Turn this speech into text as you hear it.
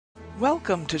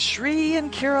Welcome to Shri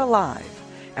and Kira Live.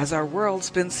 As our world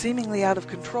spins seemingly out of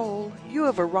control, you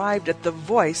have arrived at the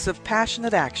voice of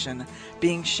passionate action,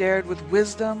 being shared with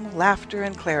wisdom, laughter,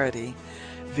 and clarity.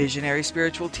 Visionary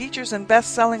spiritual teachers and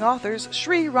best-selling authors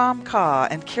Sri Ram Ka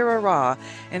and Kira Ra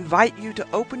invite you to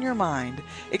open your mind,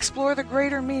 explore the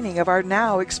greater meaning of our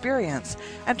now experience,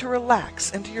 and to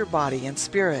relax into your body and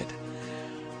spirit.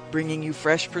 Bringing you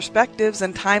fresh perspectives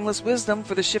and timeless wisdom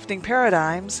for the shifting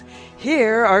paradigms,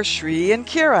 here are Shri and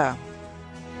Kira.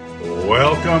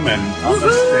 Welcome and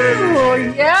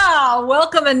namaste. Yeah,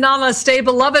 welcome and namaste,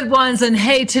 beloved ones. And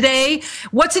hey, today,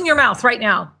 what's in your mouth right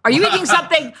now? Are you eating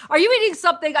something? Are you eating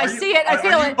something? I see it. I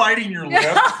feel it. Are you biting your lip?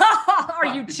 Are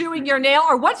you chewing your nail?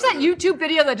 Or what's that YouTube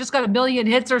video that just got 1 million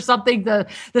hits or something? The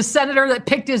senator that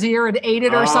picked his ear and ate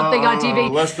it or something on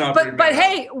TV. Let's not but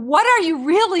hey, what are you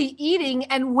really eating?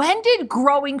 And when did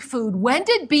growing food, when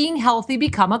did being healthy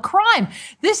become a crime?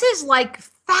 This is like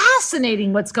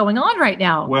fascinating what's going on right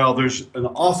now. Well, there's an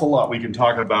awful lot we can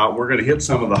talk about. We're going to hit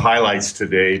some of the highlights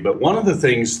today, but one of the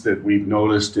things that we've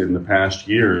noticed in the past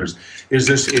years is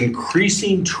this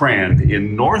increasing trend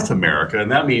in North America,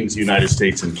 and that means the United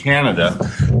States and Canada,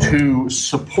 to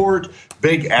support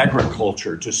big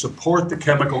agriculture, to support the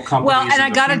chemical companies. Well, and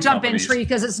I got to jump companies. in, Sri,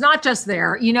 because it's not just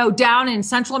there. You know, down in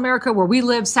Central America where we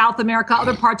live, South America,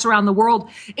 other parts around the world,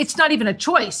 it's not even a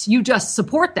choice. You just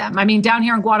support them. I mean, down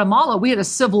here in Guatemala, we had a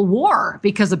civil war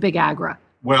because of big agra.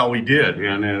 Well, we did,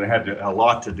 and it had a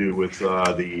lot to do with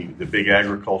the big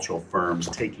agricultural firms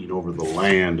taking over the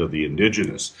land of the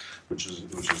indigenous, which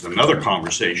is another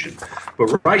conversation.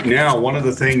 But right now, one of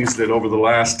the things that over the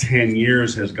last 10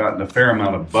 years has gotten a fair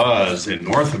amount of buzz in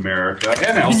North America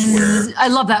and elsewhere. I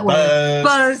love that word.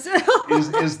 Buzz.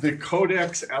 is the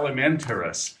Codex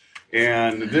Alimentarius.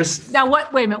 And this now,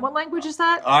 what? Wait a minute. What language is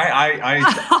that? I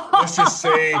let's just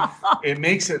say it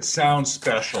makes it sound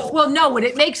special. Well, no, what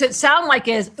it makes it sound like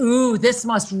is, ooh, this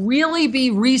must really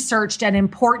be researched and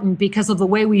important because of the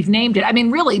way we've named it. I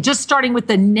mean, really, just starting with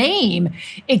the name,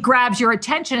 it grabs your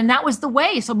attention, and that was the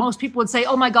way. So most people would say,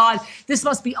 oh my God, this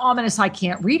must be ominous. I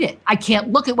can't read it. I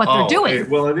can't look at what they're doing.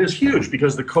 Well, it is huge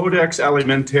because the Codex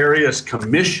Alimentarius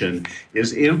Commission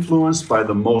is influenced by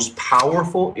the most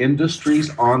powerful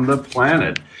industries on the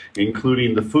planet,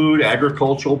 including the food,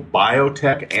 agricultural,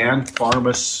 biotech, and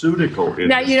pharmaceutical industries.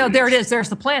 Now, you know, there it is. There's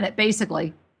the planet,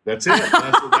 basically. That's it.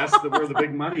 That's where the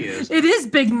big money is. It is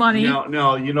big money.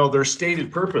 Now, you know, their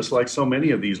stated purpose, like so many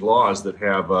of these laws that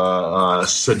have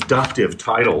seductive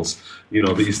titles, you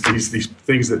know, these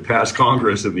things that pass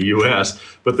Congress in the U.S.,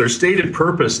 but their stated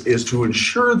purpose is to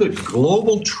ensure that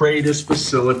global trade is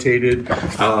facilitated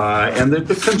and that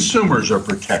the consumers are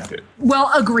protected.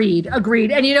 Well, agreed.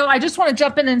 And, you know, I just want to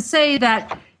jump in and say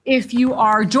that if you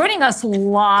are joining us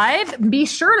live, be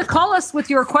sure to call us with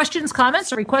your questions,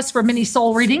 comments, or requests for mini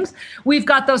soul readings. We've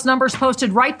got those numbers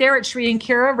posted right there at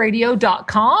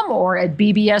ShriandKiraRadio.com or at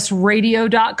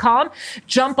BBSRadio.com.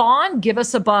 Jump on, give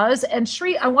us a buzz. And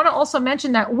Shri, I want to also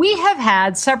mention that we have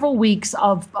had several weeks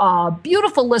of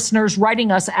beautiful listeners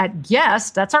writing us at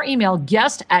guest. That's our email,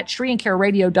 guest at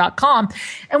ShriandKiraRadio.com.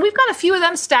 And we've got a few of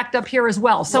them stacked up here as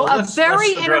well. So a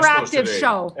very interactive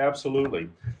show. Absolutely.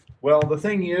 Well, the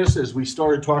thing is we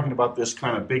started talking about this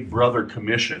kind of Big Brother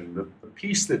Commission, the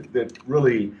piece that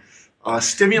really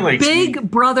stimulates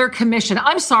Big Brother Commission.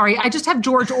 I'm sorry, I just have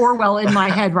George Orwell in my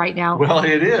head right now. Well,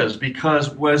 it is, because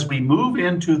as we move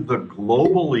into the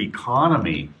global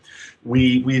economy,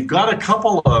 we've got a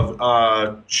couple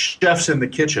of chefs in the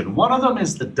kitchen. One of them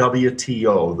is the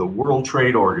WTO, the World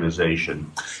Trade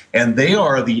Organization, and they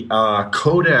are the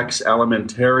Codex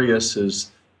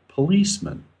Alimentarius's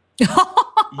policemen.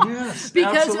 Yes,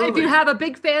 because absolutely. If you have a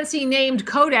big fancy named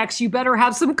codex, you better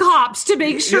have some cops to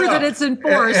make sure that it's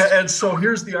enforced. And so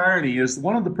here's the irony: is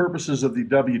one of the purposes of the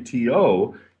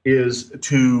WTO is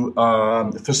to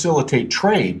facilitate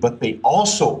trade, but they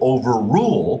also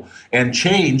overrule and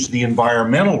change the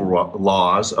environmental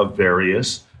laws of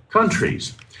various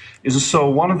countries. So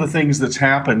one of the things that's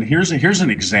happened, here's an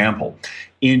example.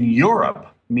 In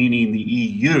Europe, meaning the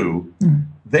EU,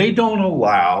 they don't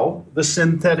allow the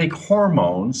synthetic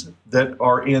hormones that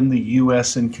are in the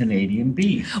U.S. and Canadian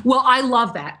beef. Well, I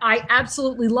love that. I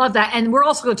absolutely love that. And we're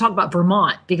also going to talk about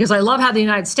Vermont, because I love how the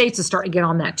United States is starting to get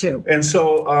on that too. And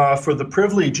so for the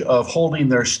privilege of holding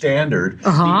their standard,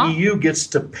 the EU gets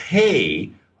to pay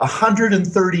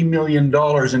 $130 million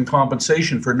in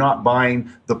compensation for not buying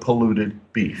the polluted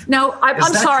beef. No, I'm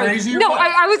sorry. Crazy No,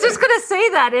 I was just going to say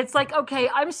that. It's like, okay,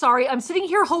 I'm sorry. I'm sitting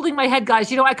here holding my head,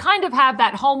 guys. You know, I kind of have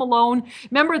that Home Alone.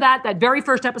 Remember that very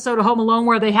first episode of Home Alone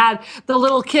where they had the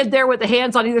little kid there with the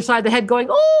hands on either side of the head going,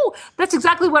 oh, that's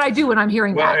exactly what I do when I'm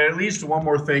hearing that. Well, at least one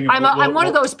more thing. I'm one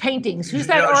of those paintings. Who's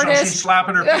that artist? She's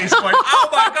slapping her face going, oh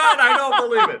my God, I don't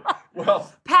believe it.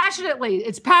 Well, passionately.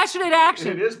 It's passionate action.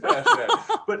 It is passionate.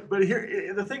 But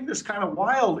here, the thing that's kind of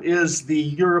wild is the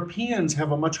Europeans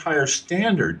have a much higher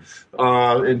standard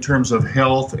in terms of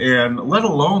health and let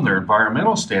alone their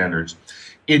environmental standards.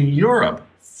 In Europe,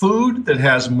 food that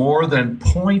has more than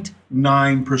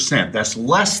 0.9%, that's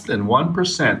less than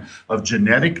 1% of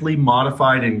genetically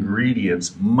modified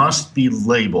ingredients must be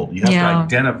labeled. You have to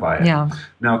identify it. Yeah.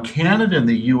 Now, Canada and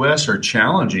the U.S. are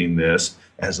challenging this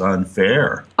as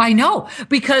unfair. I know,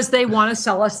 because they want to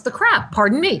sell us the crap,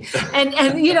 pardon me.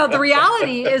 And you know, the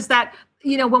reality is that,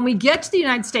 you know, when we get to the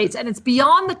United States and it's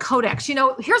beyond the Codex, you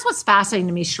know, here's what's fascinating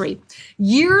to me, Shri.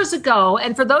 Years ago,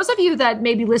 and for those of you that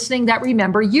may be listening that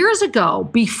remember, years ago,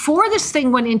 before this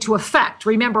thing went into effect,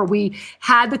 remember, we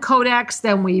had the Codex,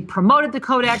 then we promoted the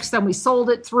Codex, then we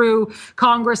sold it through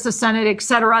Congress, the Senate, et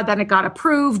cetera. Then it got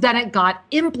approved, then it got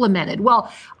implemented.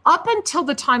 Well, up until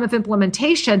the time of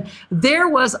implementation, there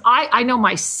was, I know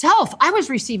myself, I was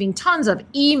receiving tons of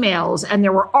emails and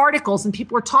there were articles and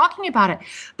people were talking about it.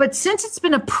 But since it's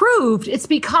been approved, it's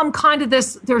become kind of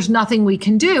this, there's nothing we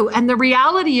can do. And the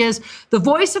reality is the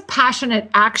voice of passionate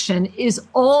action is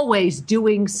always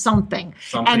doing something.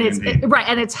 And it's right.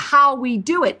 And it's how we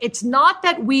do it. It's not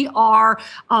that we are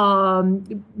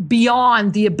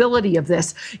beyond the ability of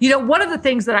this. You know, one of the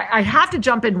things that I have to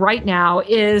jump in right now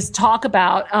is talk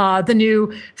about the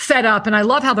new Fed Up. And I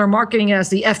love how they're marketing it as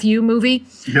the FU movie.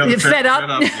 Yeah, Fed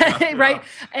Up. Yeah, right?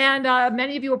 And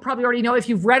many of you will probably already know, if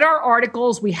you've read our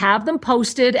articles, we have them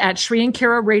posted at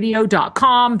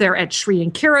ShriandKiraRadio.com. They're at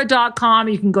ShriandKira.com.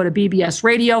 You can go to BBS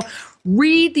Radio.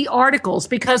 Read the articles,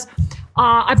 because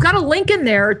I've got a link in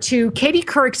there to Katie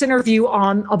Couric's interview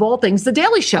on, of all things, The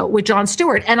Daily Show with Jon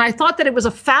Stewart. And I thought that it was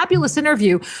a fabulous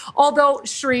interview. Although,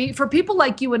 Shri, for people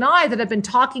like you and I that have been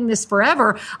talking this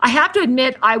forever, I have to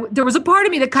admit, there was a part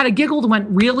of me that kind of giggled and went,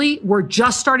 really? We're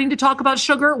just starting to talk about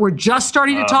sugar? We're just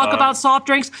starting to talk about soft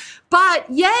drinks? But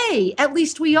yay, at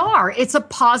least we are. It's a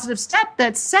positive step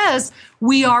that says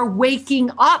we are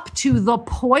waking up to the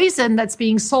poison that's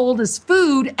being sold as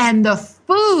food and the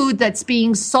food that's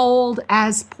being sold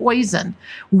as poison.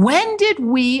 When did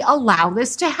we allow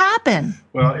this to happen?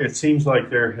 Well, it seems like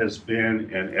there has been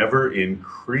an ever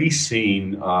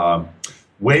increasing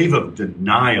wave of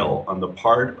denial on the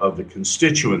part of the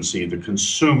constituency, the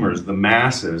consumers, the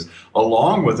masses,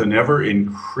 along with an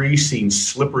ever-increasing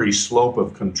slippery slope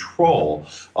of control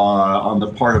on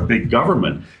the part of big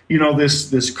government. You know,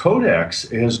 this Codex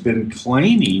has been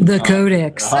claiming the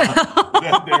Codex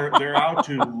that they're out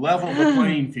to level the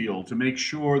playing field, to make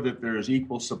sure that there's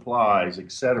equal supplies,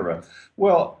 etc.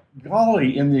 Well,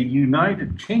 golly, in the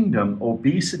United Kingdom,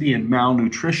 obesity and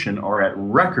malnutrition are at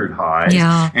record highs.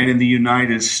 Yeah. And in the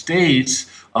United States,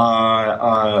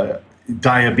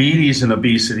 diabetes and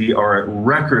obesity are at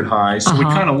record highs. So we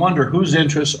kind of wonder, whose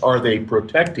interests are they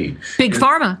protecting? Big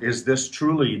Pharma. Is this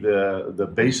truly the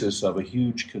basis of a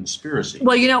huge conspiracy?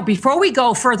 Well, you know, before we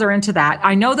go further into that,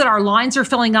 I know that our lines are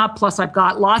filling up. Plus, I've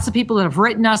got lots of people that have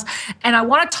written us. And I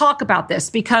want to talk about this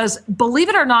because, believe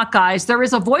it or not, guys, there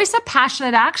is a voice of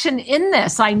passionate action in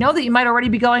this. I know that you might already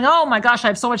be going, oh my gosh, I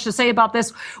have so much to say about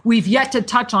this. We've yet to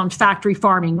touch on factory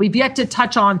farming. We've yet to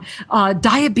touch on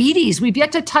diabetes. We've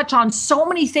yet to touch on so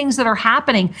many things that are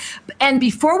happening. And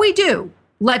before we do,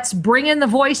 let's bring in the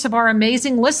voice of our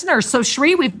amazing listeners. So,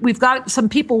 Shri, we've got some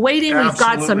people waiting. Absolutely.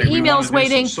 We've got some emails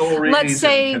waiting. Let's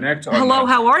say hello.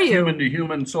 How are you? Human to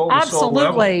human, soul to soul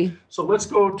Absolutely. level. So let's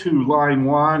go to line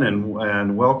one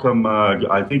and welcome.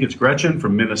 I think it's Gretchen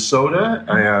from Minnesota.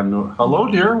 And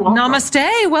hello, dear. Welcome.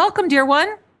 Namaste. Welcome, dear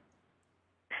one.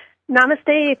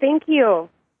 Namaste. Thank you.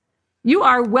 You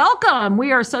are welcome.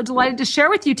 We are so delighted to share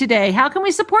with you today. How can we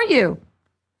support you?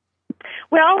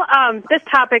 Well, this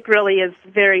topic really is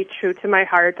very true to my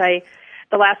heart.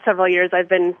 The last several years, I've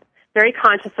been very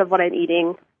conscious of what I'm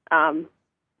eating.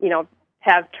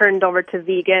 Have turned over to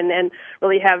vegan and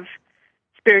really have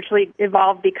spiritually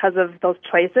evolved because of those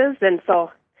choices. And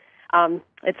so,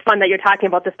 it's fun that you're talking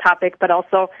about this topic, but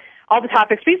also all the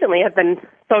topics recently have been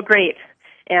so great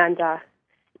and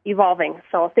evolving.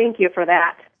 So, thank you for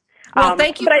that. Well,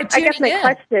 thank you for tuning I guess my in.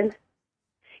 question,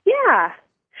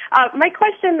 my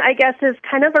question, I guess, is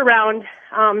kind of around,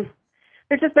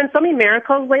 there's just been so many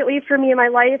miracles lately for me in my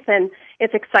life, and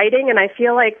it's exciting, and I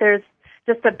feel like there's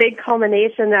just a big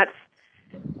culmination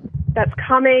that's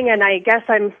coming, and I guess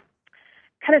I'm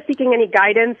kind of seeking any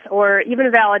guidance or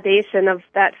even validation of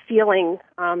that feeling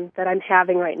that I'm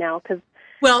having right now. Because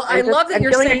I love that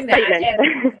you're saying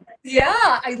that. Yeah,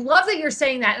 I love that you're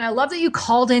saying that. And I love that you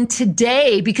called in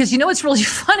today because, it's really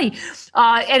funny.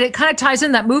 And it kind of ties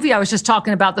in that movie I was just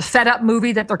talking about, the Fed Up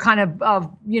movie that they're kind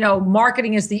of,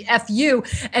 marketing as the FU.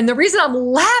 And the reason I'm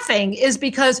laughing is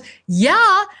because,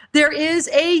 there is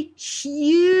a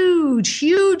huge,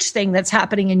 huge thing that's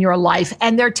happening in your life.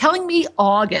 And they're telling me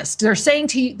August. They're saying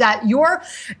to you that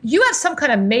you have some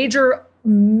kind of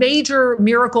major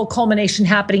miracle culmination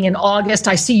happening in August.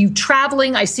 I see you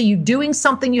traveling. I see you doing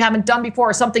something you haven't done before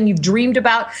or something you've dreamed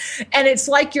about. And it's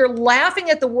like you're laughing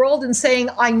at the world and saying,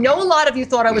 I know a lot of you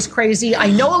thought I was crazy. I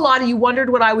know a lot of you wondered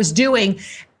what I was doing.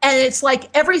 And it's like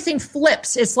everything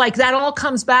flips. It's like that all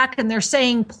comes back and they're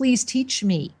saying, please teach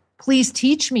me. Please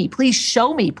teach me. Please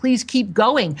show me. Please keep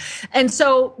going. And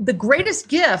so the greatest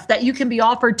gift that you can be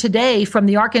offered today from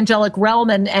the archangelic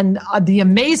realm and the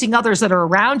amazing others that are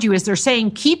around you is they're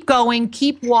saying, keep going,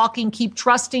 keep walking, keep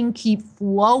trusting, keep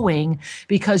flowing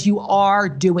because you are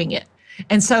doing it.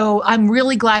 And so I'm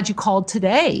really glad you called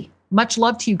today. Much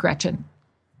love to you, Gretchen.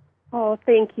 Oh,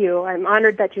 thank you. I'm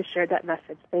honored that you shared that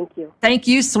message. Thank you. Thank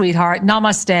you, sweetheart.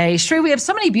 Namaste. Shri, we have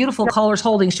so many beautiful callers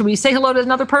holding. Should we say hello to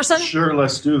another person? Sure,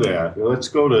 let's do that. Let's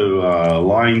go to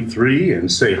line 3 and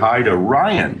say hi to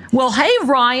Ryan. Well, hey,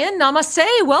 Ryan. Namaste.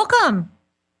 Welcome.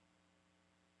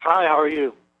 Hi, how are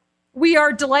you? We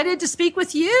are delighted to speak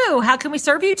with you. How can we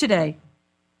serve you today?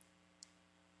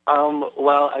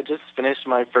 Well, I just finished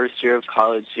my first year of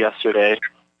college yesterday,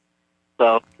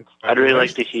 so I'd really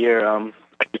like to hear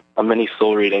a mini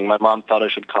soul reading. My mom thought I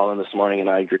should call in this morning, and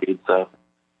I agreed. So,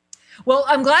 well,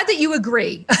 I'm glad that you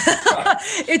agree.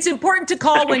 It's important to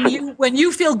call when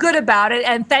you feel good about it.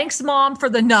 And thanks, Mom, for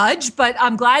the nudge. But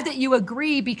I'm glad that you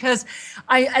agree because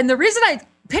the reason I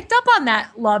picked up on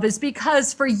that, love, is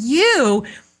because for you,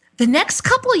 the next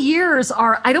couple of years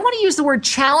I don't want to use the word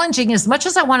challenging as much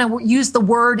as I want to use the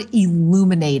word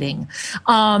illuminating.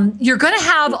 You're going to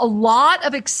have a lot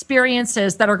of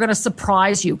experiences that are going to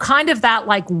surprise you, kind of that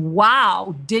like,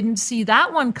 wow, didn't see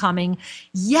that one coming,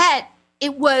 yet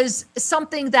it was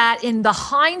something that in the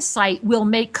hindsight will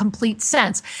make complete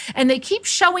sense. And they keep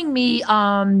showing me,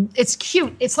 it's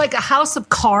cute. It's like a house of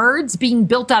cards being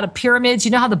built out of pyramids. You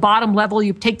know how the bottom level,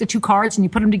 you take the 2 cards and you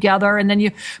put them together and then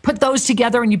you put those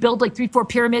together and you build like 3-4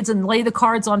 pyramids and lay the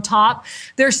cards on top.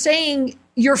 They're saying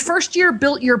your first year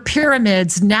built your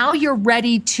pyramids. Now you're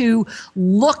ready to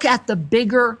look at the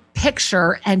bigger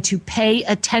picture and to pay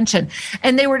attention.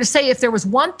 And they were to say, if there was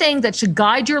one thing that should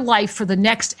guide your life for the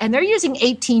next, and they're using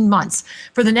 18 months,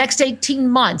 for the next 18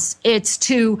 months, it's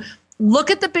to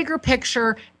look at the bigger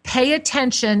picture, pay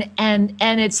attention, and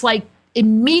it's like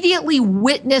immediately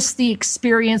witness the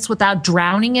experience without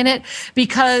drowning in it,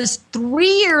 because 3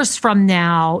 years from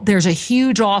now, there's a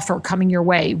huge offer coming your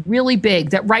way, really big,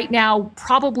 that right now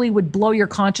probably would blow your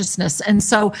consciousness. And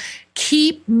so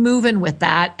keep moving with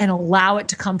that and allow it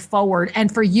to come forward. And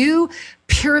for you,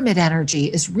 pyramid energy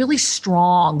is really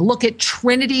strong. Look at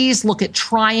trinities, look at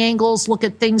triangles, look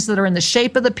at things that are in the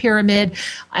shape of the pyramid,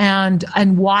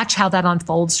 and watch how that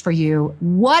unfolds for you.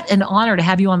 What an honor to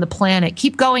have you on the planet.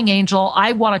 Keep going, Angel.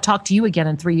 I want to talk to you again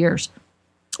in 3 years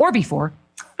or before.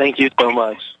 Thank you so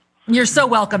much. You're so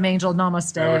welcome, Angel.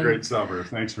 Namaste. Have a great summer.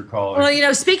 Thanks for calling.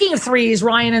 Well, speaking of 3s,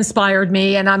 Ryan inspired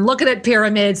me, and I'm looking at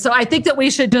pyramids. So I think that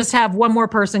we should just have one more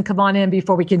person come on in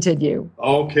before we continue.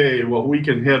 Okay, well, we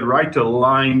can head right to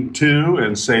line 2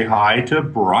 and say hi to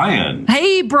Brian.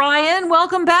 Hey, Brian.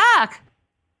 Welcome back.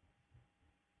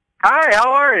 Hi,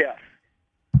 how are you?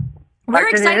 We're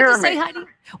excited to say hi to you.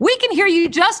 We can hear you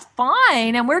just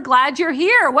fine, and we're glad you're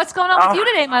here. What's going on with you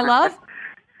today, my love?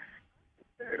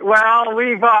 Well,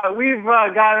 we've got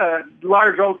a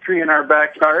large oak tree in our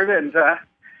backyard, and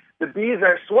the bees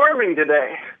are swarming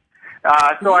today.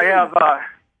 So I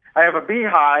have a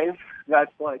beehive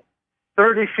that's like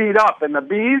 30 feet up, and the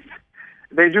bees,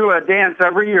 they do a dance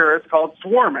every year. It's called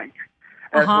swarming.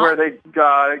 That's where they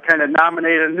kind of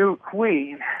nominate a new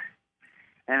queen,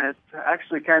 and it's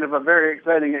actually kind of a very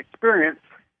exciting experience.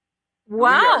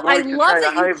 Wow. I love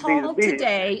that you called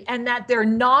today and that they're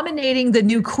nominating the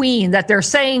new queen, that they're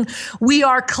saying we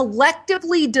are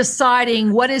collectively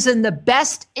deciding what is in the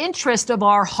best interest of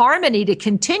our harmony to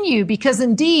continue, because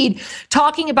indeed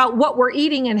talking about what we're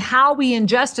eating and how we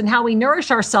ingest and how we nourish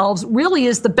ourselves really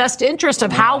is the best interest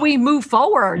of how we move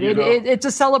forward. It's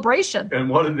a celebration. And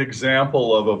what an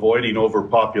example of avoiding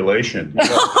overpopulation.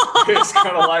 It's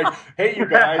kind of like, hey, you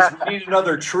guys, we need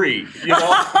another tree,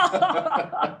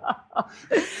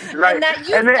 Right.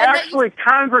 And they actually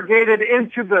congregated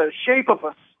into the shape of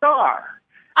a star.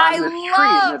 I this tree.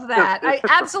 love that. I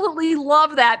absolutely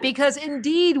love that, because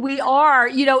indeed we are,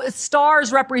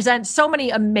 stars represent so many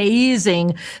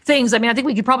amazing things. I mean, I think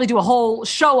we could probably do a whole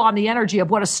show on the energy of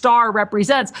what a star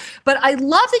represents. But I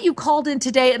love that you called in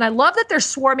today, and I love that they're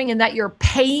swarming and that you're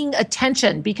paying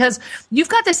attention, because you've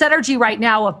got this energy right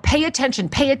now of pay attention,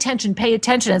 pay attention, pay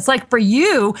attention. It's like for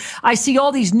you, I see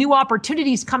all these new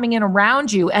opportunities coming in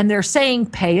around you, and they're saying,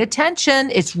 pay attention.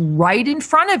 It's right in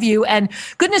front of you. And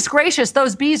goodness gracious,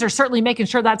 those bees are certainly making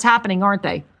sure that's happening, aren't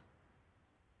they?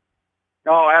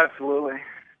 Oh, absolutely.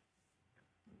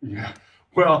 Yeah.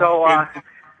 Well, so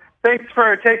thanks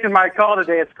for taking my call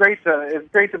today. It's great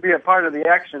to be a part of the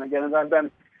action again. And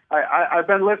I've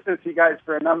been listening to you guys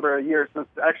for a number of years,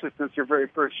 since your very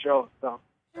first show. So.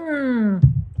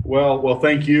 Well,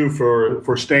 thank you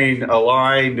for staying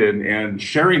aligned and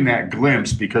sharing that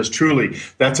glimpse, because truly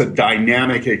that's a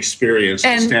dynamic experience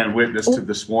to stand witness to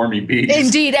the swarmy bees.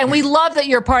 Indeed. And we love that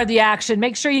you're part of the action.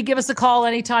 Make sure you give us a call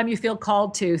anytime you feel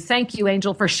called to. Thank you,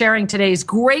 Angel, for sharing today's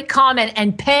great comment,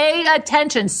 and pay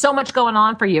attention. So much going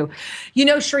on for you.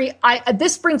 Sheree,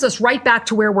 this brings us right back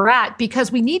to where we're at, because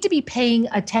we need to be paying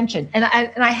attention. And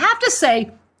I have to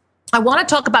say, I want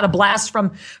to talk about a blast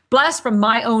from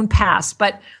my own past,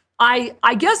 but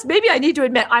I guess maybe I need to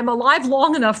admit I'm alive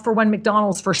long enough for when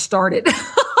McDonald's first started.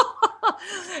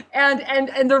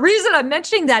 And the reason I'm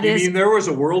mentioning that is, you mean there was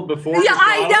a world before? Yeah,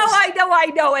 McDonald's?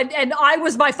 I know. And I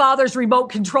was my father's remote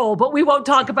control, but we won't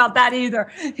talk about that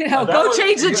either. Go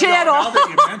change the channel. Now that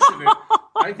you mention it,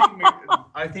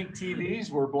 I think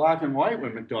TVs were black and white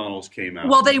when McDonald's came out.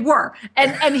 Well, they were.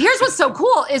 And here's what's so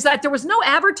cool is that there was no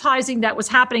advertising that was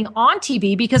happening on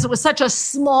TV, because it was such a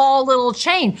small little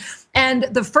chain. And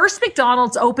the first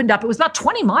McDonald's opened up, it was about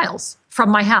 20 miles from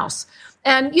my house.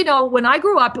 And, when I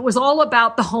grew up, it was all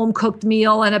about the home cooked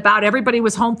meal and about everybody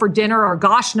was home for dinner, or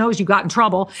gosh knows you got in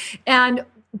trouble.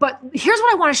 But here's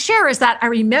what I want to share is that I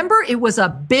remember it was a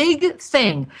big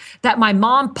thing that my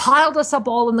mom piled us up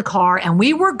all in the car, and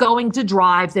we were going to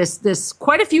drive this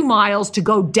quite a few miles to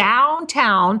go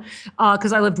downtown,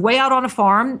 because I lived way out on a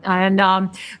farm, and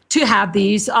to have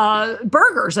these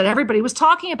burgers that everybody was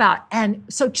talking about. And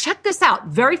so check this out.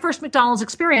 Very first McDonald's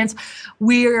experience.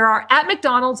 We are at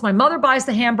McDonald's. My mother buys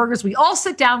the hamburgers. We all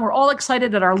sit down. We're all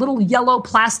excited at our little yellow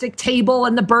plastic table,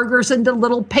 and the burgers into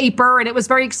little paper. And it was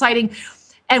very exciting.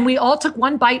 And we all took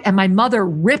one bite, and my mother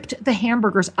ripped the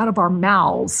hamburgers out of our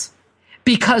mouths,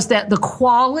 because the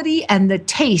quality and the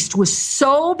taste was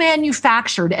so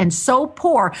manufactured and so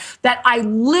poor that I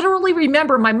literally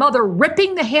remember my mother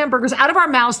ripping the hamburgers out of our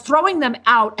mouths, throwing them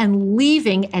out, and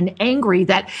leaving, and angry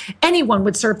that anyone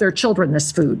would serve their children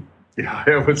this food. Yeah,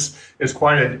 it's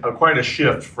quite a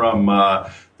shift from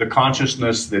the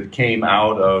consciousness that came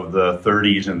out of the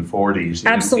 30s and 40s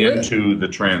into the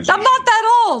transition. I'm not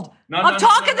that old. I'm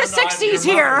talking the 60s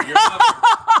here.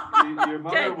 Your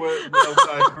mother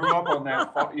grew up on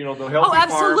that, the healthy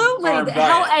absolutely. farm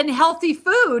diet. And healthy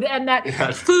food, and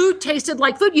that food tasted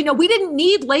like food. We didn't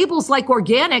need labels like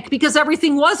organic, because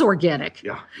everything was organic.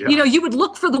 Yeah. You would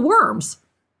look for the worms.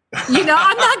 I'm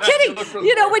not kidding.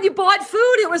 When you bought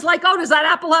food, it was like, oh, does that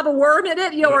apple have a worm in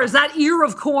it? Or is that ear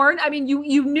of corn? I mean,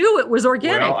 you knew it was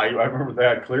organic. Well, I remember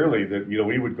that clearly, that,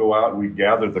 we would go out and we'd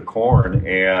gather the corn,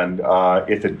 and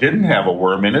if it didn't have a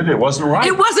worm in it, it wasn't right.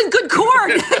 It wasn't good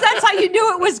corn. That's how you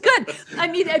knew it was good. I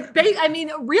mean,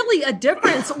 really a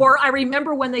difference. Or I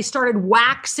remember when they started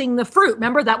waxing the fruit.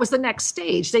 Remember, that was the next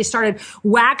stage. They started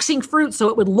waxing fruit so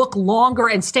it would look longer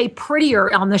and stay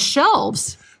prettier on the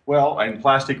shelves. Well, and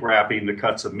plastic wrapping the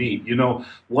cuts of meat.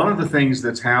 One of the things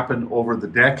that's happened over the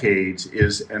decades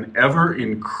is an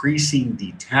ever-increasing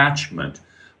detachment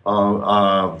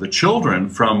of the children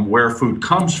from where food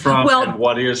comes from and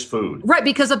what is food. Right,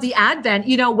 because of the advent.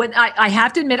 When I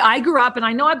have to admit, I grew up, and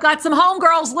I know I've got some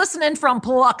homegirls listening from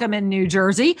Pluckaman, New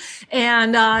Jersey,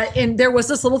 and there was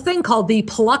this little thing called the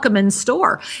Pluckaman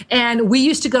store, and we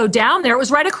used to go down there. It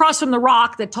was right across from the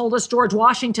rock that told us George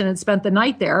Washington had spent the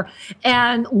night there,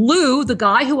 and Lou, the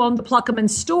guy who owned the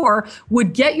Pluckaman store,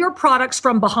 would get your products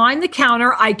from behind the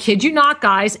counter, I kid you not,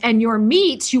 guys, and your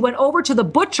meats, you went over to the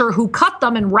butcher who cut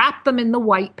them and wrap them in the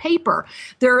white paper.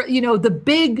 The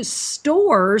big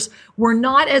stores were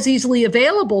not as easily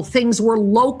available. Things were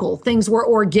local, things were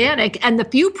organic, and the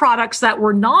few products that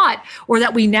were not, or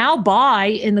that we now buy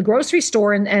in the grocery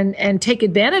store and take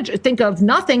advantage, think of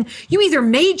nothing, you either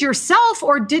made yourself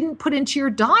or didn't put into your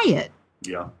diet.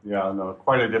 Yeah, no,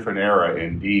 quite a different era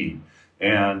indeed.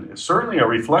 And certainly a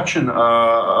reflection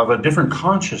of a different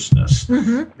consciousness,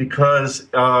 because,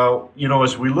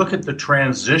 as we look at the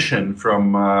transition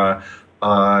from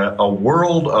a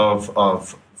world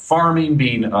of farming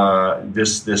being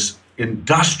this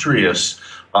industrious,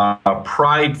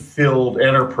 pride-filled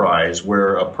enterprise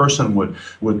where a person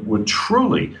would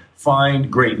truly find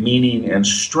great meaning and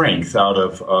strength out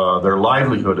of their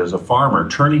livelihood as a farmer,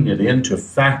 turning it into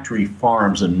factory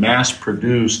farms and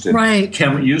mass-produced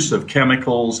and use of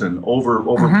chemicals and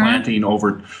overplanting,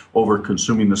 over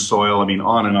consuming the soil. I mean,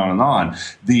 on and on and on.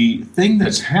 The thing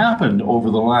that's happened over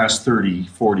the last 30,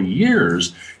 40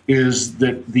 years is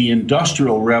that the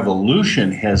Industrial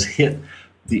Revolution has hit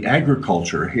the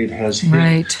agriculture. It has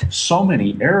hit so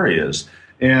many areas.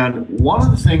 And one of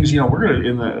the things, we're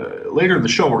going to later in the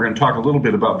show, we're going to talk a little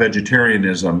bit about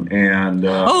vegetarianism and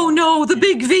oh no, the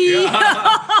big V.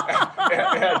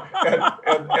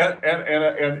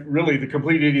 and really the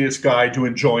complete idiot's guide to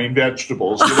enjoying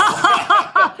vegetables.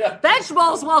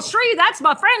 Vegetables, well, Shree, that's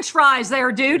my French fries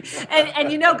there, dude.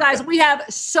 And guys, we have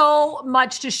so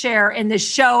much to share in this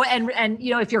show. And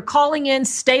if you're calling in,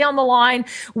 stay on the line.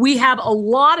 We have a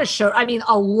lot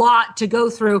to go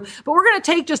through. But we're going to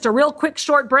take just a real quick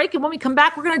short break. And when we come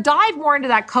back, we're going to dive more into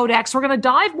that codex. We're going to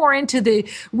dive more into the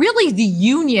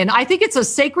union. I think it's a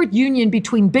sacred union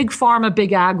between Big Pharma,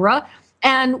 Big Agra,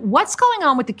 and what's going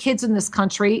on with the kids in this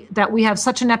country that we have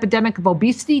such an epidemic of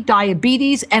obesity,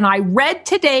 diabetes. And I read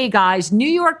today, guys, New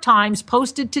York Times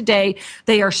posted today,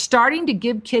 they are starting to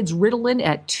give kids Ritalin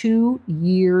at 2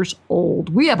 years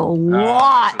old. We have a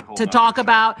lot to talk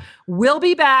about. We'll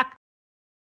be back